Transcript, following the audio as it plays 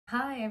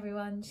Hi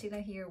everyone,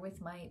 Sheila here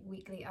with my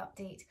weekly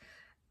update.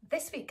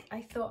 This week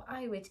I thought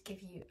I would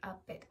give you a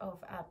bit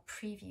of a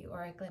preview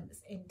or a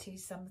glimpse into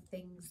some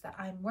things that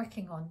I'm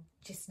working on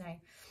just now.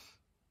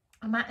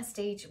 I'm at a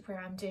stage where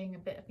I'm doing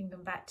I've been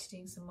going back to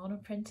doing some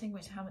monoprinting,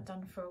 which I haven't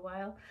done for a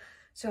while.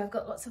 So I've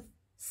got lots of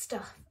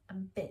stuff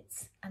and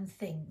bits and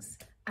things,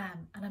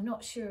 and I'm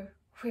not sure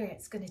where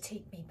it's going to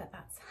take me, but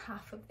that's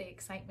half of the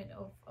excitement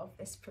of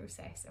this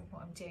process and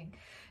what I'm doing.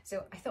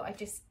 So I thought I'd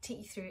just take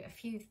you through a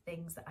few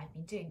things that I've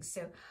been doing.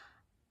 So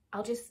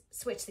I'll just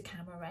switch the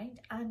camera around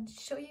and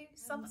show you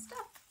some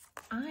stuff.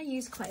 I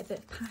use quite a bit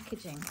of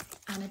packaging,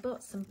 and I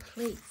bought some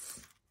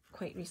plates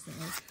quite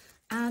recently,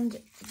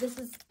 and this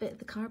is a bit of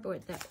the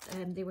cardboard that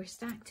they were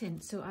stacked in,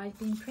 so I've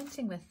been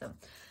printing with them.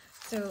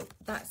 So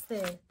that's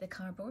the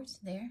cardboard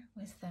there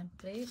with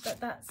blue, but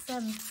that's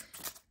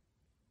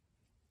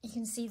you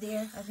can see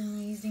there I've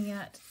been using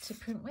it to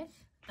print with,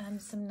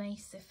 some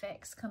nice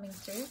effects coming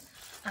through.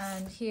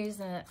 And here's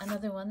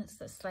another one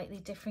that's a slightly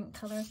different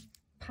colour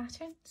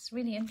pattern. It's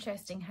really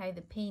interesting how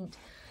the paint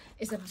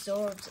is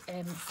absorbed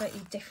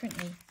slightly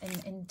differently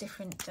in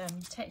different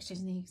textures,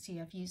 and you can see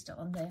I've used it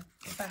on the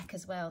back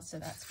as well, so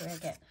that's where I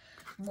get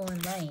more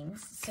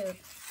lines. So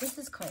this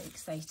is quite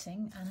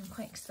exciting, and I'm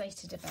quite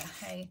excited about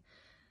how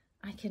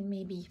I can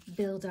maybe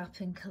build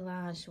up and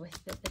collage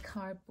with the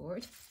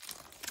cardboard.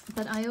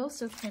 But I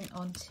also print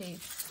onto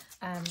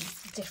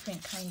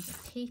different kinds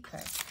of paper,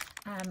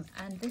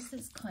 and this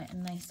is quite a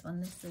nice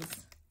one. This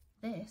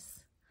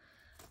is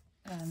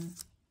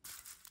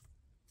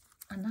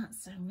and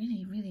that's I'm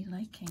really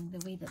liking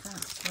the way that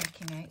that's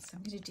working out, so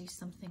I'm going to do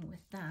something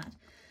with that.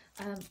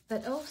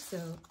 But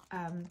also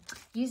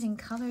using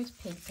coloured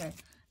paper,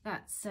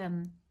 that's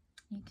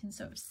you can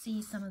sort of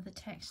see some of the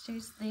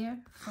textures there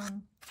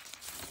from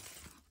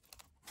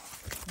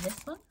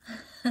this one.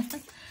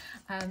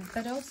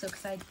 But also,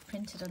 because I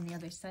printed on the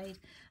other side,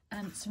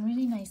 some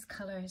really nice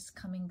colours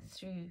coming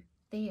through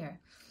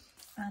there,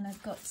 and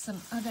I've got some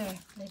other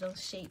little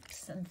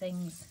shapes and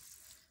things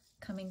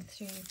coming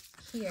through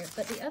here.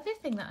 But the other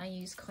thing that I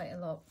use quite a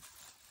lot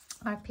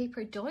are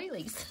paper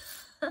doilies,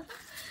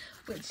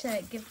 which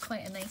give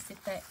quite a nice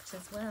effect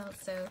as well.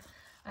 So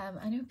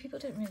I know people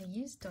don't really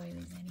use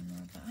doilies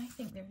anymore, but I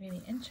think they're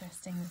really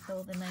interesting with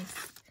all the nice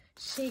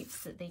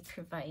shapes that they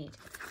provide.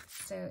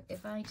 So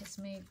if I just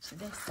move to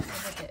this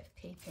other bit of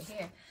paper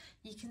here,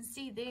 you can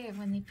see there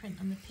when they print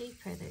on the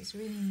paper there's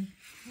really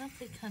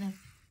lovely kind of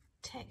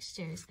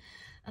textures,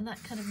 and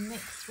that kind of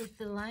mixed with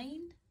the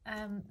line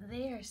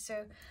there.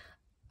 So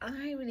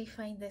I really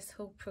find this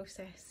whole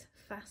process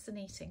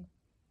fascinating,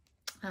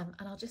 and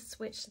I'll just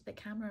switch the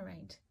camera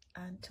around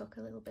and talk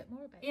a little bit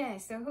more about it. Yeah,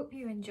 so I hope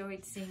you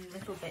enjoyed seeing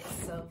little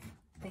bits of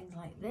things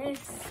like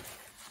this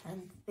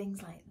and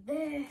things like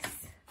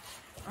this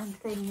and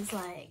things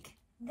like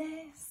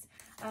this.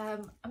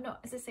 I'm not,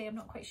 as I say, I'm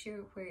not quite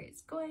sure where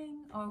it's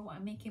going or what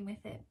I'm making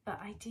with it,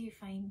 but I do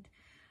find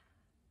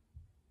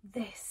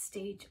this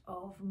stage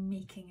of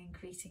making and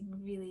creating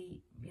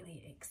really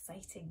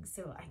exciting.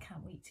 So I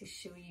can't wait to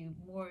show you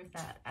more of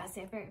that. As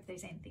ever, if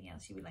there's anything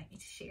else you would like me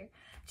to share,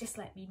 just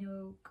let me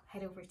know.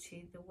 Head over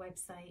to the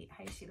website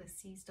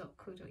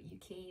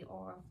howsheilasees.co.uk,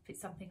 or put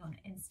something on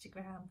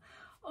Instagram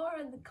or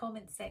in the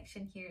comment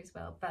section here as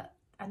well. But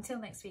until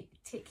next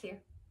week, take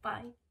care.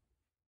 Bye.